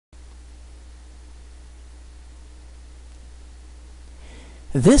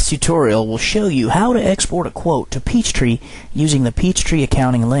This tutorial will show you how to export a quote to Peachtree using the Peachtree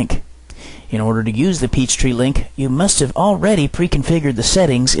Accounting Link. In order to use the Peachtree link, you must have already pre-configured the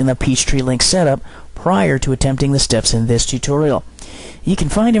settings in the Peachtree link setup prior to attempting the steps in this tutorial. You can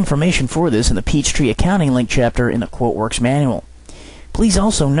find information for this in the Peachtree Accounting Link chapter in the QuoteWerks manual. Please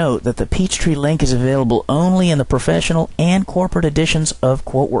also note that the Peachtree link is available only in the professional and corporate editions of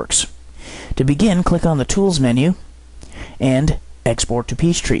QuoteWerks. To begin, click on the Tools menu and Export to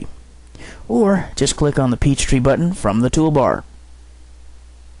Peachtree, or just click on the Peachtree button from the toolbar.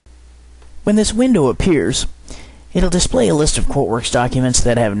 When this window appears, it'll display a list of QuoteWerks documents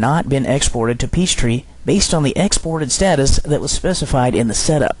that have not been exported to Peachtree based on the exported status that was specified in the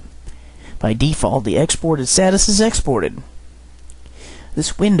setup. By default, the exported status is exported.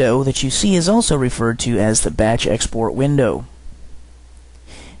 This window that you see is also referred to as the Batch Export window.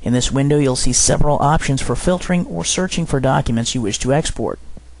 In this window, you'll see several options for filtering or searching for documents you wish to export.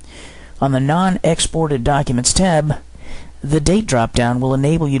 On the Non-Exported Documents tab, the Date drop-down will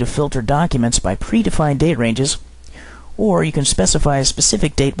enable you to filter documents by predefined date ranges, or you can specify a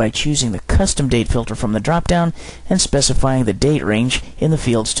specific date by choosing the Custom Date filter from the drop-down and specifying the date range in the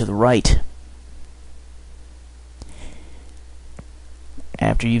fields to the right.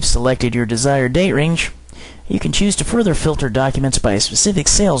 After you've selected your desired date range, you can choose to further filter documents by a specific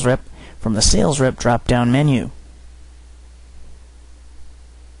sales rep from the Sales Rep drop-down menu.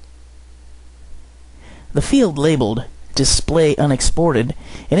 The field labeled Display Unexported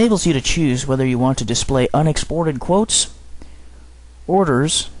enables you to choose whether you want to display unexported quotes,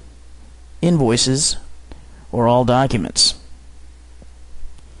 orders, invoices, or all documents.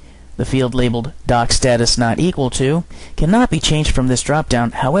 The field labeled Doc Status Not Equal To cannot be changed from this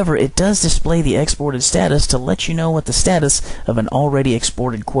drop-down. However, it does display the exported status to let you know what the status of an already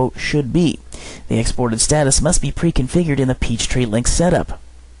exported quote should be. The exported status must be pre-configured in the Peachtree link setup.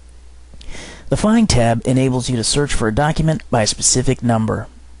 The Find tab enables you to search for a document by a specific number.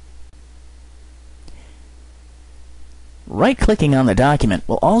 Right-clicking on the document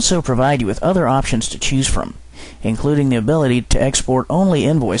will also provide you with other options to choose from, including the ability to export only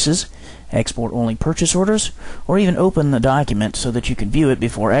invoices, export only purchase orders, or even open the document so that you can view it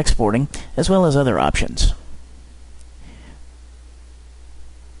before exporting, as well as other options.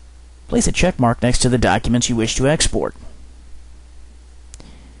 Place a check mark next to the documents you wish to export.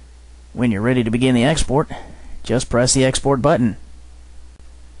 When you're ready to begin the export, just press the Export button.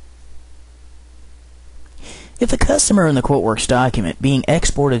 If the customer in the QuoteWerks document being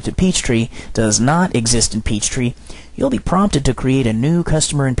exported to Peachtree does not exist in Peachtree, you'll be prompted to create a new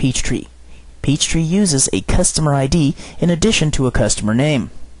customer in Peachtree. Peachtree uses a customer ID in addition to a customer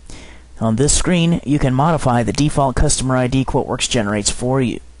name. On this screen, you can modify the default customer ID QuoteWerks generates for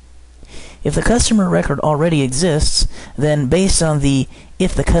you. If the customer record already exists, then based on the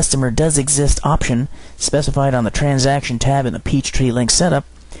If the Customer Does Exist option specified on the Transaction tab in the Peachtree link setup,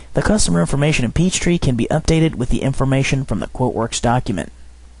 the customer information in Peachtree can be updated with the information from the QuoteWerks document.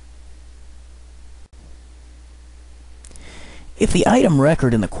 If the item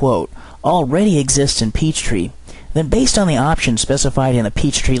record in the quote already exists in Peachtree, then based on the option specified in the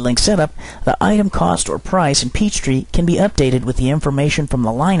Peachtree link setup, the item cost or price in Peachtree can be updated with the information from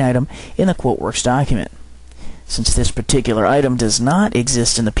the line item in the QuoteWerks document. Since this particular item does not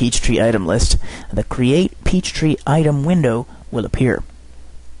exist in the Peachtree item list, the Create Peachtree Item window will appear.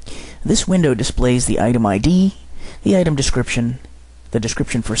 This window displays the item ID, the item description, the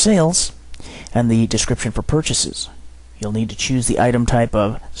description for sales, and the description for purchases. You'll need to choose the item type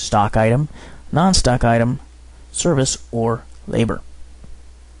of stock item, non-stock item, service, or labor.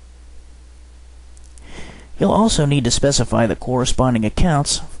 You'll also need to specify the corresponding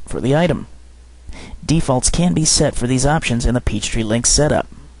accounts for the item. Defaults can be set for these options in the Peachtree link setup.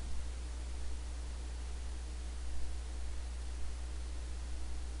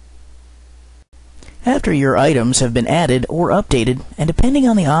 After your items have been added or updated, and depending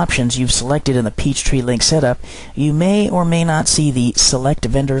on the options you've selected in the Peachtree link setup, you may or may not see the Select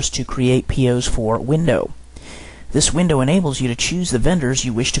Vendors to Create POs for window. This window enables you to choose the vendors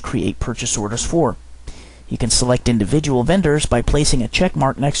you wish to create purchase orders for. You can select individual vendors by placing a check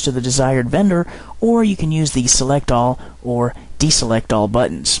mark next to the desired vendor, or you can use the Select All or Deselect All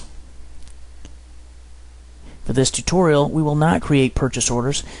buttons. For this tutorial, we will not create purchase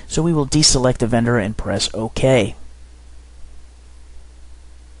orders, so we will deselect the vendor and press OK.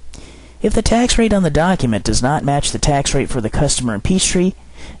 If the tax rate on the document does not match the tax rate for the customer in Peachtree,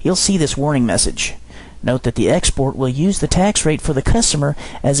 you'll see this warning message. Note that the export will use the tax rate for the customer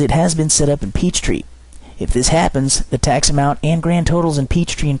as it has been set up in Peachtree. If this happens, the tax amount and grand totals in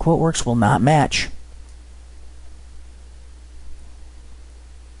Peachtree and QuoteWerks will not match.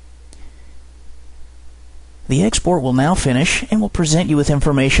 The export will now finish and will present you with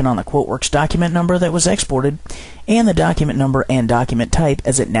information on the QuoteWerks document number that was exported and the document number and document type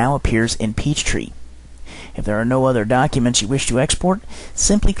as it now appears in Peachtree. If there are no other documents you wish to export,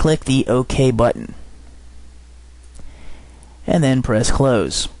 simply click the OK button and then press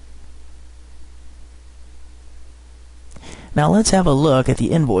Close. Now let's have a look at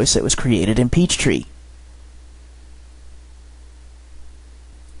the invoice that was created in Peachtree.